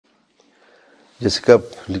جس کا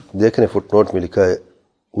دیکھ رہے فٹ نوٹ میں لکھا ہے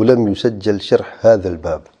ولم یسجل شرح هذا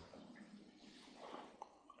الباب،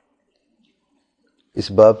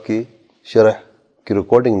 اس باب کی شرح کی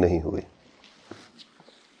ریکارڈنگ نہیں ہوئی۔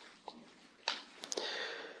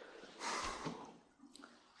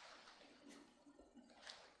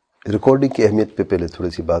 ریکارڈنگ کی اہمیت پہ پہلے تھوڑی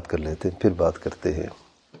سی بات کر لیتے ہیں، پھر بات کرتے ہیں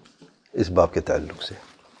اس باب کے تعلق سے۔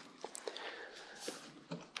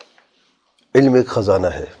 علم ایک خزانہ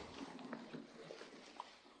ہے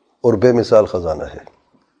اور بے مثال خزانہ ہے،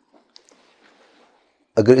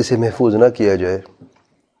 اگر اسے محفوظ نہ کیا جائے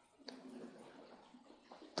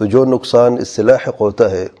تو جو نقصان اس سے لاحق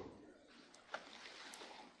ہوتا ہے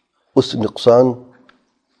اس نقصان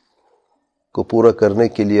کو پورا کرنے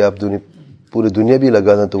کے لیے آپ پوری دنیا بھی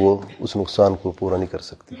لگا دیں تو وہ اس نقصان کو پورا نہیں کر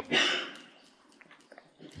سکتی۔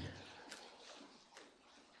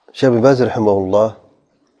 شیخ ابن باز رحمہ اللہ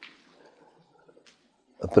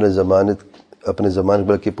اپنے زمانے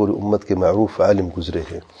بلکہ پوری امت کے معروف عالم گزرے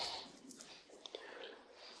ہیں،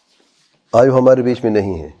 آج وہ ہمارے بیچ میں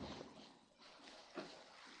نہیں ہیں،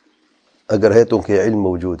 اگر ہے تو ان کے علم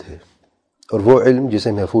موجود ہے، اور وہ علم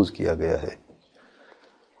جسے محفوظ کیا گیا ہے۔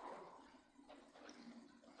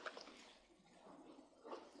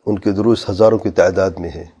 ان کے دروس ہزاروں کی تعداد میں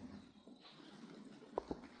ہیں۔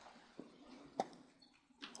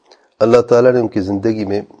 اللہ تعالیٰ نے ان کی زندگی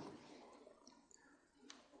میں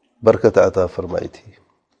برکت عطا فرمائی تھی۔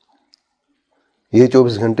 یہ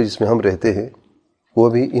 24 گھنٹے جس میں ہم رہتے ہیں وہ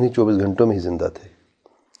بھی انہی 24 گھنٹوں میں ہی زندہ تھے،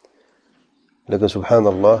 لیکن سبحان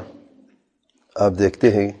اللہ آپ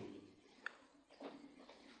دیکھتے ہیں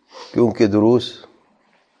کہ ان کے دروس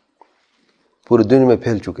پورے دنیا میں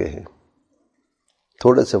پھیل چکے ہیں۔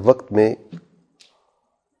 تھوڑے سے وقت میں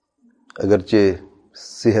اگرچہ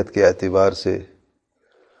صحت کے اعتبار سے،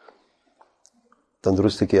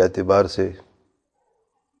 تندرستی کے اعتبار سے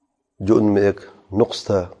جو ان میں ایک نقص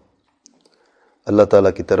تھا اللہ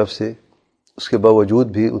تعالیٰ کی طرف سے، اس کے باوجود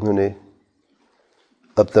بھی انہوں نے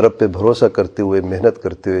اپنے رب پہ بھروسہ کرتے ہوئے، محنت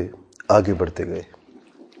کرتے ہوئے آگے بڑھتے گئے۔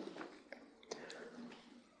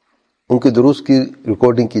 ان کے دروس کی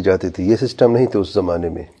ریکارڈنگ کی جاتی تھی، یہ سسٹم نہیں تھا اس زمانے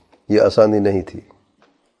میں، یہ آسانی نہیں تھی،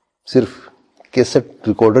 صرف کیسٹ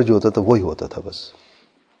ریکارڈر جو ہوتا تھا وہی ہوتا تھا بس۔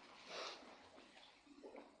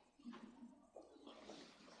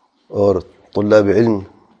 اور طلاب علم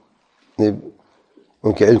نے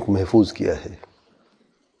ان کے علم کو محفوظ کیا ہے،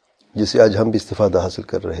 جس سے آج ہم بھی استفادہ حاصل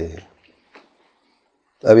کر رہے ہیں۔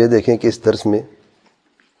 اب یہ دیکھیں کہ اس درس میں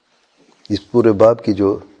اس پورے باب کی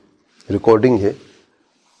جو ریکارڈنگ ہے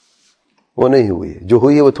وہ نہیں ہوئی ہے، جو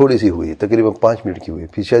ہوئی ہے وہ تھوڑی سی ہوئی ہے، تقریباً 5 منٹ کی ہوئی ہے،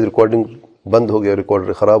 پھر شاید ریکارڈنگ بند ہو گیا،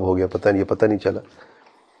 ریکارڈر خراب ہو گیا، پتہ نہیں چلا،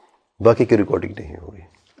 باقی کی ریکارڈنگ نہیں ہوئی۔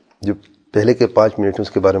 جو پہلے کے 5 منٹ ہیں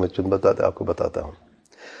اس کے بارے میں چند آپ کو بتاتا ہوں۔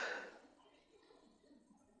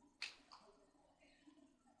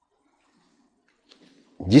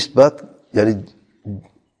 جس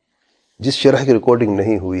شرح کی ریکارڈنگ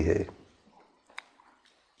نہیں ہوئی ہے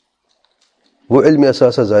وہ علم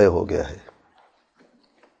اثاثہ ضائع ہو گیا ہے۔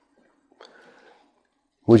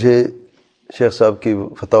 مجھے شیخ صاحب کی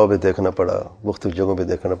فتاوی میں دیکھنا پڑا، مختلف جگہوں پہ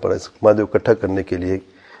دیکھنا پڑا اس مادے کو اکٹھا کرنے کے لیے۔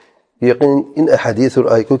 یقین ان احادیث اور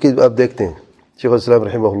آئے، کیونکہ آپ دیکھتے ہیں شیخ الاسلام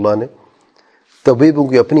رحمہ اللہ نے طبیب ان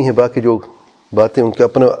کی اپنی ہے، باقی جو باتیں ان کے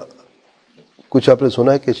اپنا، کچھ آپ نے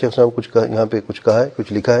سنا ہے کہ شیخ صاحب کچھ کہا، یہاں پہ کچھ کہا ہے،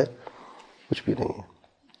 کچھ لکھا ہے، کچھ بھی نہیں ہے۔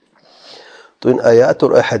 تو ان آیات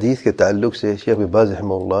اور احادیث کے تعلق سے شیخ ابن باز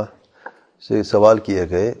رحمہ اللہ سے سوال کیے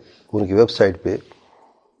گئے، ان کی ویب سائٹ پہ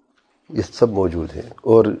یہ سب موجود ہیں،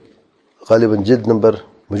 اور غالباً جلد نمبر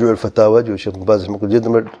مجموع الفتاوی جو شیخ ابن باز رحمہ اللہ جلد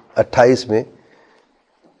نمبر 28 میں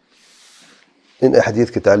ان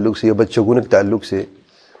احادیث کے تعلق سے یا بچگون کے تعلق سے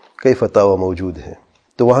کئی فتاوی موجود ہیں،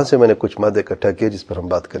 تو وہاں سے میں نے کچھ مادے اکٹھا کیے جس پر ہم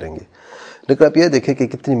بات کریں گے۔ لیکن آپ یہ دیکھیں کہ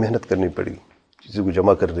کتنی محنت کرنی پڑی چیزوں کو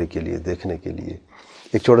جمع کرنے کے لیے، دیکھنے کے لیے۔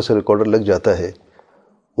 ایک چھوٹا سا ریکارڈر لگ جاتا ہے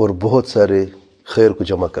اور بہت سارے خیر کو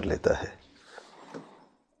جمع کر لیتا ہے۔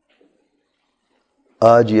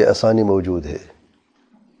 آج یہ آسانی موجود ہے،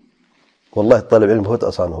 واللہ طالب علم بہت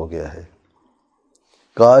آسان ہو گیا ہے۔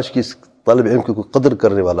 کاش کہ اس طالب علم کی کوئی قدر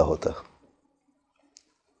کرنے والا ہوتا۔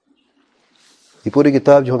 یہ پوری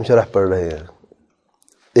کتاب جو ہم شرح پڑھ رہے ہیں،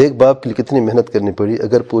 ایک باب کے لیے کتنی محنت کرنی پڑی،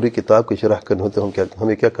 اگر پوری کتاب کی شرح کرنی ہوتی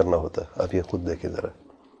ہمیں کیا کرنا ہوتا، آپ یہ خود دیکھیں ذرا۔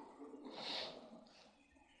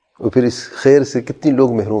 اور پھر اس خیر سے کتنی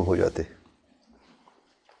لوگ محروم ہو جاتے۔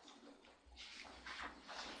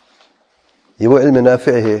 یہ وہ علم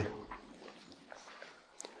نافع ہے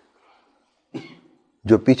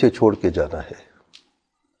جو پیچھے چھوڑ کے جانا ہے۔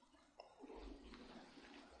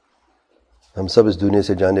 ہم سب اس دنیا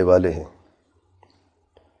سے جانے والے ہیں،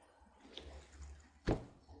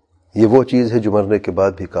 یہ وہ چیز ہے جو مرنے کے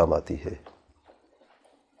بعد بھی کام آتی ہے۔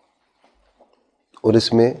 اور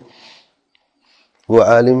اس میں وہ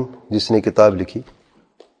عالم جس نے کتاب لکھی،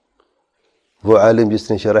 وہ عالم جس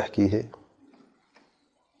نے شرح کی ہے،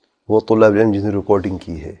 وہ طلاب علم جس نے ریکارڈنگ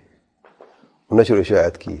کی ہے، نشر و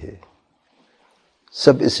اشاعت کی ہے،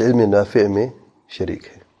 سب اس علم نافع میں شریک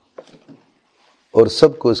ہے، اور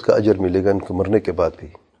سب کو اس کا اجر ملے گا ان کو مرنے کے بعد بھی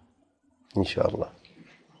انشاءاللہ۔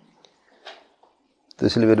 تو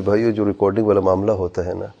اس لیے میرے بھائیو، جو ریکارڈنگ والا معاملہ ہوتا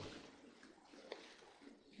ہے نا،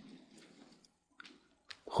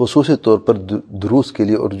 خصوصی طور پر دروس کے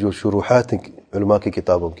لیے اور جو شروحات ہیں علماء کی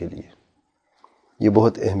کتابوں کے لیے، یہ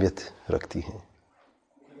بہت اہمیت رکھتی ہیں۔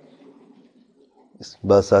 اس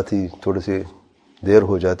بات ساتھ ہی تھوڑے سے دیر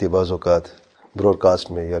ہو جاتی ہے بعض اوقات براڈ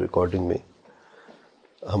کاسٹ میں یا ریکارڈنگ میں،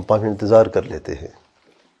 ہم 5 منٹ انتظار کر لیتے ہیں۔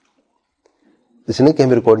 اس نہیں کہ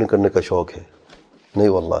ہمیں ریکارڈنگ کرنے کا شوق ہے، نہیں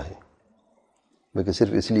واللہ، بلکہ صرف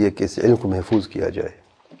اس لیے کہ اس علم کو محفوظ کیا جائے،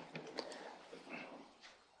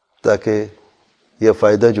 تاکہ یہ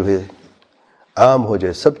فائدہ جو ہے عام ہو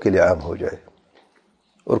جائے، سب کے لیے عام ہو جائے،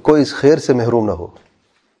 اور کوئی اس خیر سے محروم نہ ہو۔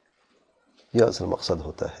 یہ اصل مقصد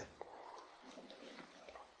ہوتا ہے۔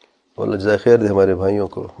 اللہ جزائے خیر دے ہمارے بھائیوں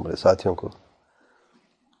کو، ہمارے ساتھیوں کو،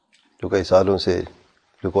 جو کئی سالوں سے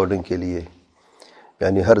ریکارڈنگ کے لیے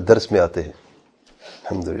یعنی ہر درس میں آتے ہیں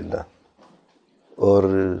الحمدللہ، اور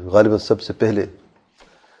غالباً سب سے پہلے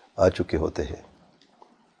آ چکے ہوتے ہیں،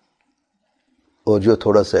 اور جو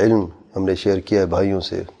تھوڑا سا علم ہم نے شیئر کیا ہے بھائیوں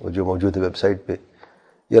سے، اور جو موجود ہے ویب سائٹ پہ،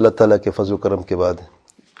 یہ اللہ تعالیٰ کے فضل و کرم کے بعد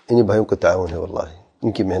انہی بھائیوں کا تعاون ہے، واللہ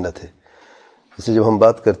ان کی محنت ہے۔ اس لیے جب ہم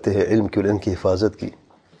بات کرتے ہیں علم کی اور علم کی حفاظت کی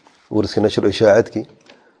اور اس کی نشر و اشاعت کی،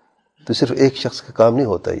 تو صرف ایک شخص کا کام نہیں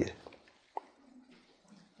ہوتا، یہ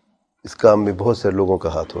اس کام میں بہت سارے لوگوں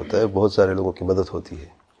کا ہاتھ ہوتا ہے، بہت سارے لوگوں کی مدد ہوتی ہے۔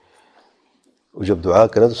 اور جب دعا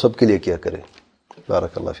کریں تو سب کے لیے کیا کریں،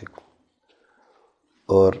 بارک اللہ فیکم۔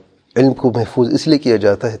 اور علم کو محفوظ اس لیے کیا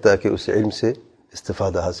جاتا ہے تاکہ اس علم سے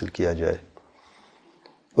استفادہ حاصل کیا جائے،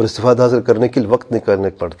 اور استفادہ حاصل کرنے کے لیے وقت نکالنا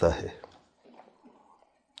پڑتا ہے،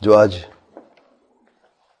 جو آج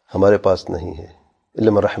ہمارے پاس نہیں ہے،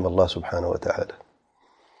 الا من رحم اللہ سبحانہ وتعالی۔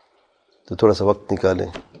 تو تھوڑا سا وقت نکالیں۔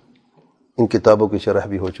 ان کتابوں کی شرح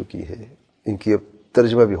بھی ہو چکی ہے، ان کی اب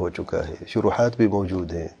ترجمہ بھی ہو چکا ہے، شروحات بھی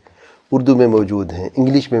موجود ہیں، اردو میں موجود ہیں،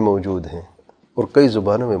 انگلش میں موجود ہیں، اور کئی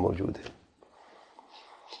زبانوں میں موجود ہیں۔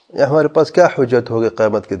 یا ہمارے پاس کیا حجت ہوگی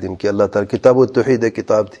قیامت کے دن کہ اللہ تعالیٰ کتاب التوحید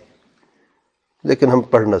کتاب تھی، لیکن ہم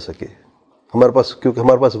پڑھ نہ سکے، ہمارے پاس، کیونکہ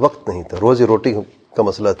ہمارے پاس وقت نہیں تھا، روزی روٹی کا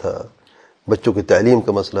مسئلہ تھا، بچوں کی تعلیم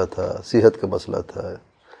کا مسئلہ تھا، صحت کا مسئلہ تھا،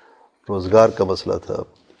 روزگار کا مسئلہ تھا،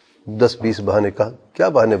 10-20 بہانے کا کیا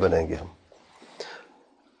بہانے بنائیں گے ہم؟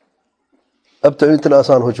 اب تو اتنا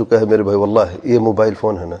آسان ہو چکا ہے میرے بھائی، واللہ یہ موبائل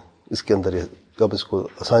فون ہے نا، اس کے اندر اب اس کو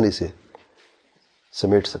آسانی سے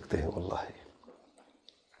سمیٹ سکتے ہیں، واللہ۔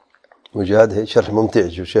 مجھے یاد ہے شرح ممتع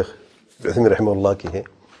جو شیخ عثیمین رحمہ اللہ کی ہے،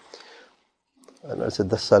 سے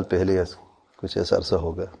 10 سال پہلے یا کچھ ایسا عرصہ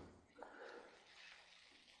ہوگا،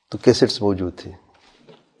 تو کیسٹس موجود تھی،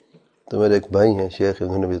 تو میرے ایک بھائی ہیں شیخ،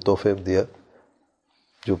 انہوں نے مجھے تحفے دیا،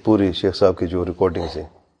 جو پوری شیخ صاحب کی جو ریکارڈنگز ہیں،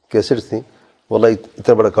 کیسٹس تھیں، واللہ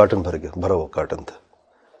اتنا بڑا کارٹن بھرا ہوا کارٹن تھا،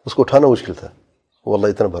 اس کو اٹھانا مشکل تھا، واللہ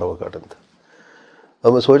اتنا بھرا ہوا کارٹن تھا۔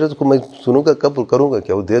 اب میں سوچا تو میں سنوں گا کب، کروں گا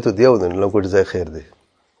کیا، وہ دے تو دیا انہوں نے، اللہ کو جزائے خیر دے۔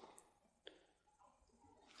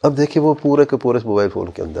 اب دیکھیں وہ پورے کے پورے موبائل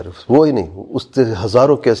فون کے اندر، وہ ہی نہیں، اس سے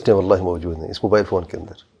ہزاروں کیسٹیں واللہ موجود ہیں اس موبائل فون کے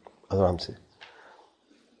اندر آرام سے۔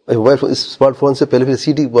 موبائل فون، اس اسمارٹ فون سے پہلے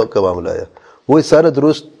سی ڈی کا معاملہ آیا، وہی سارا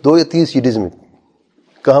درست 2 یا 3 CDs میں،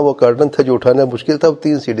 کہاں وہ کارٹن تھا جو اٹھانا مشکل تھا، وہ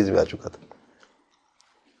 3 CDs میں آ چکا تھا۔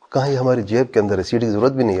 کہاں یہ ہماری جیب کے اندر ہے، CD کی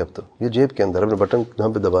ضرورت بھی نہیں ہے اب تو، یہ جیب کے اندر، اپنے بٹن یہاں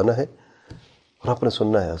پہ دبانا ہے اور آپ نے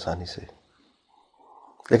سننا ہے آسانی سے۔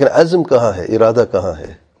 لیکن عزم کہاں ہے، ارادہ کہاں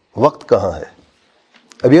ہے، وقت کہاں ہے؟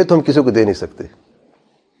 اب یہ تو ہم کسی کو دے نہیں سکتے،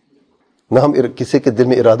 نہ ہم کسی کے دل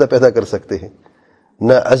میں ارادہ پیدا کر سکتے ہیں،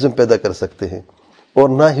 نہ عزم پیدا کر سکتے ہیں، اور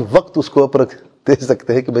نہ ہی وقت اس کو پر دے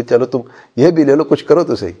سکتے ہیں کہ بھئی چلو تم یہ بھی لے لو، کچھ کرو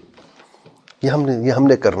تو صحیح۔ یہ ہم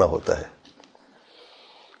نے کرنا ہوتا ہے،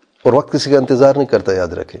 اور وقت کسی کا انتظار نہیں کرتا،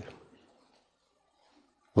 یاد رکھیں،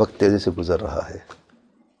 وقت تیزی سے گزر رہا ہے،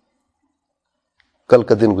 کل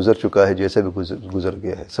کا دن گزر چکا ہے، جیسے بھی گزر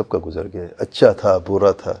گیا ہے، سب کا گزر گیا ہے، اچھا تھا،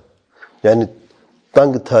 برا تھا، یعنی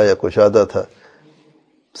تنگ تھا یا کشادہ تھا،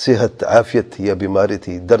 صحت عافیت تھی یا بیماری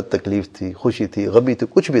تھی، درد تکلیف تھی، خوشی تھی، غمی تھی،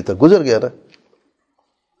 کچھ بھی تھا، گزر گیا نا۔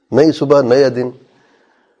 نئی صبح، نیا دن،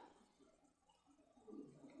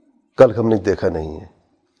 کل ہم نے دیکھا نہیں ہے،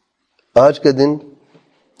 آج کے دن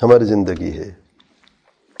ہماری زندگی ہے،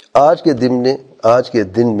 آج کے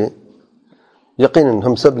دن میں یقیناً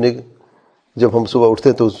ہم سب نے، جب ہم صبح اٹھتے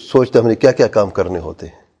ہیں تو سوچتے ہم نے کیا کیا کام کرنے ہوتے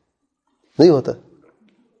ہیں، نہیں ہوتا؟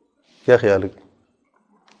 کیا خیال ہے؟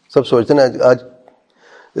 سب سوچتے ہیں نا آج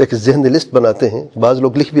ایک ذہنی لسٹ بناتے ہیں، بعض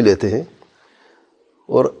لوگ لکھ بھی لیتے ہیں،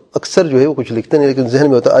 اور اکثر جو ہے وہ کچھ لکھتے نہیں، لیکن ذہن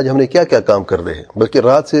میں ہوتا ہے آج ہم نے کیا کیا کام کر رہے ہیں، بلکہ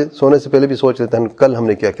رات سے سونے سے پہلے بھی سوچ لیتے ہیں کل ہم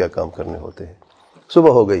نے کیا کیا کام کرنے ہوتے ہیں۔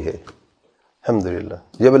 صبح ہو گئی ہے الحمدللہ،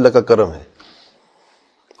 یہ بھی اللہ کا کرم ہے،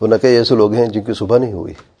 ورنہ کئی ایسے لوگ ہیں جن کی صبح نہیں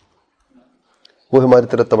ہوئی، وہ ہماری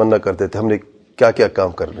طرح تمنا کرتے تھے ہم نے کیا کیا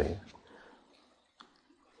کام کر رہے ہیں،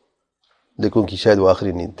 لیکن کہ شاید وہ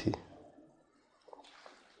آخری نیند تھی۔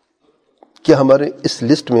 کیا ہمارے اس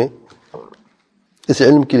لسٹ میں اس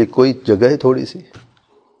علم کے لیے کوئی جگہ ہے تھوڑی سی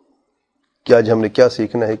کہ آج ہم نے کیا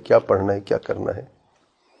سیکھنا ہے، کیا پڑھنا ہے، کیا کرنا ہے؟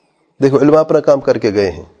 دیکھو علماء اپنا کام کر کے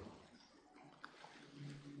گئے ہیں،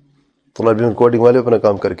 طلاب علم ریکارڈنگ والے اپنا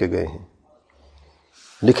کام کر کے گئے ہیں،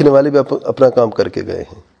 لکھنے والے بھی اپنا کام کر کے گئے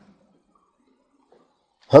ہیں،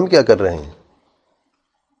 ہم کیا کر رہے ہیں؟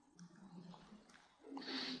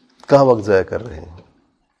 کہاں وقت ضائع کر رہے ہیں؟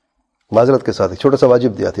 معذرت کے ساتھ ایک چھوٹا سا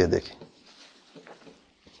واجب دیا تھا، دیکھیں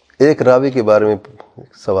ایک راوی کے بارے میں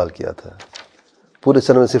سوال کیا تھا، پورے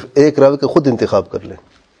سنہ میں صرف ایک راوی کا خود انتخاب کر لیں،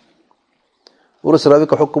 اور اس راوی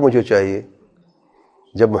کا حکم مجھے چاہیے۔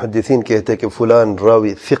 جب محدثین کہتے ہیں کہ فلان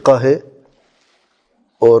راوی ثقہ ہے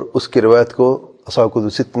اور اس کی روایت کو اصحاب کتب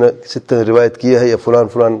ستہ نے روایت کیا ہے یا فلان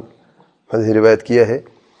حدیث نے روایت کیا ہے،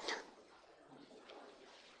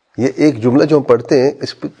 یہ ایک جملہ جو ہم پڑھتے ہیں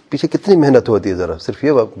اس پیچھے کتنی محنت ہوتی ہے، ذرا صرف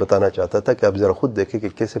یہ بتانا چاہتا تھا کہ آپ ذرا خود دیکھیں کہ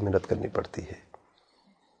کیسے محنت کرنی پڑتی ہے،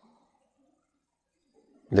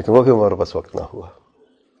 لیکن وہ بھی ہمارے پاس وقت نہ ہوا۔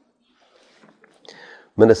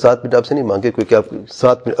 میں نے 7 منٹ آپ سے نہیں مانگے، کیونکہ آپ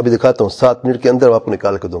 7 منٹ ابھی دکھاتا ہوں، 7 منٹ کے اندر آپ کو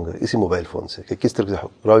نکال کے دوں گا اسی موبائل فون سے کہ کس طرح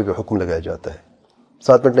سے راوی پہ حکم لگایا جاتا ہے۔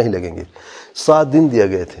 7 منٹ نہیں لگیں گے، 7 دن دیا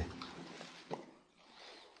گئے تھے۔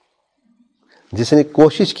 جس نے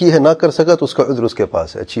کوشش کی ہے نہ کر سکا تو اس کا عذر اس کے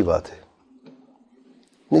پاس ہے، اچھی بات ہے،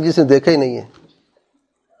 نہیں جس نے دیکھا ہی نہیں ہے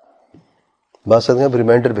بات ساتھ میں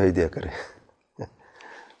ریمائنڈر بھیج دیا کریں۔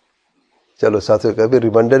 چلو ساتھ میں کبھی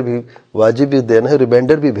ریمائنڈر بھی واجب بھی دینا ہے،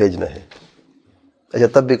 ریمائنڈر بھی بھیجنا ہے۔ اچھا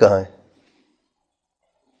تب بھی کہاں ہے؟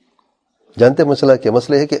 جانتے مسئلہ کیا؟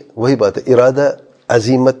 مسئلہ ہے کہ وہی بات ہے، ارادہ،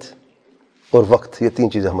 عزیمت اور وقت، یہ 3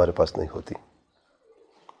 چیزیں ہمارے پاس نہیں ہوتی۔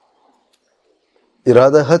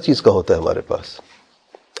 ارادہ ہر چیز کا ہوتا ہے ہمارے پاس،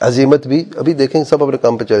 عزیمت بھی ابھی دیکھیں سب اپنے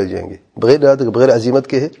کام پہ چلے جائیں گے، بغیر ارادہ کے، بغیر عزیمت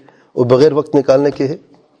کے ہے، اور بغیر وقت نکالنے کے ہے۔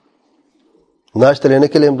 ناشتہ لینے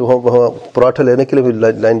کے لیے وہاں پراٹھا لینے کے لیے بھی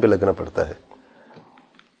لائن پہ لگنا پڑتا ہے،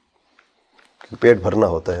 پیٹ بھرنا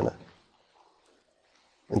ہوتا ہے نا،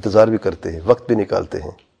 انتظار بھی کرتے ہیں، وقت بھی نکالتے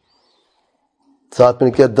ہیں۔ 7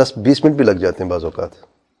 منٹ کیا 10-20 منٹ بھی لگ جاتے ہیں بعض اوقات،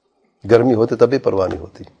 گرمی ہوتے تب بھی پرواہ نہیں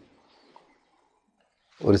ہوتی۔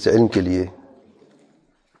 اور اس علم کے لیے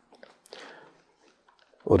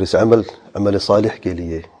اور اس عمل صالح کے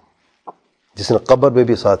لیے جس نے قبر میں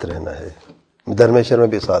بھی ساتھ رہنا ہے، درمیشر میں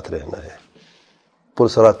بھی ساتھ رہنا ہے،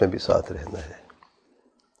 پرسرات میں بھی ساتھ رہنا ہے۔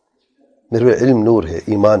 میرے علم نور ہے،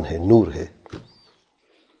 ایمان ہے، نور ہے،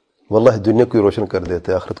 واللہ دنیا کو بھی روشن کر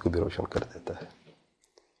دیتا ہے، آخرت کو بھی روشن کر دیتا ہے۔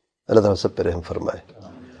 اللہ تعالیٰ سب پہ رحم فرمائے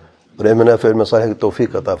اور علم نافع، علم صالح کی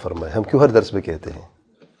توفیق عطا فرمائے۔ ہم کیوں ہر درس میں کہتے ہیں،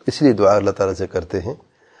 اس لیے دعا اللہ تعالیٰ سے کرتے ہیں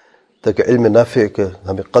تاکہ علم نافع کا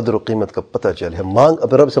ہمیں قدر و قیمت کا پتہ چلے۔ ہم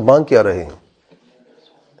اپنے رب سے مانگ کیا رہے ہیں؟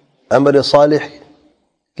 عمل صالح،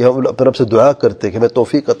 کہ ہم اپنے رب سے دعا کرتے ہیں کہ ہمیں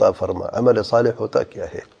توفیق عطا فرما۔ عمل صالح ہوتا کیا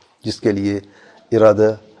ہے؟ جس کے لیے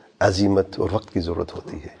ارادہ، عزیمت اور وقت کی ضرورت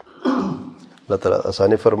ہوتی ہے۔ اللہ تعالیٰ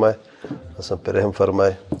آسانی فرمائے، سب پہ رحم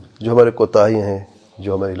فرمائے، جو ہمارے کوتاہی ہیں،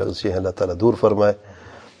 جو ہماری لغزشیں ہیں، اللہ تعالیٰ دور فرمائے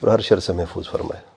اور ہر شر سے محفوظ فرمائے۔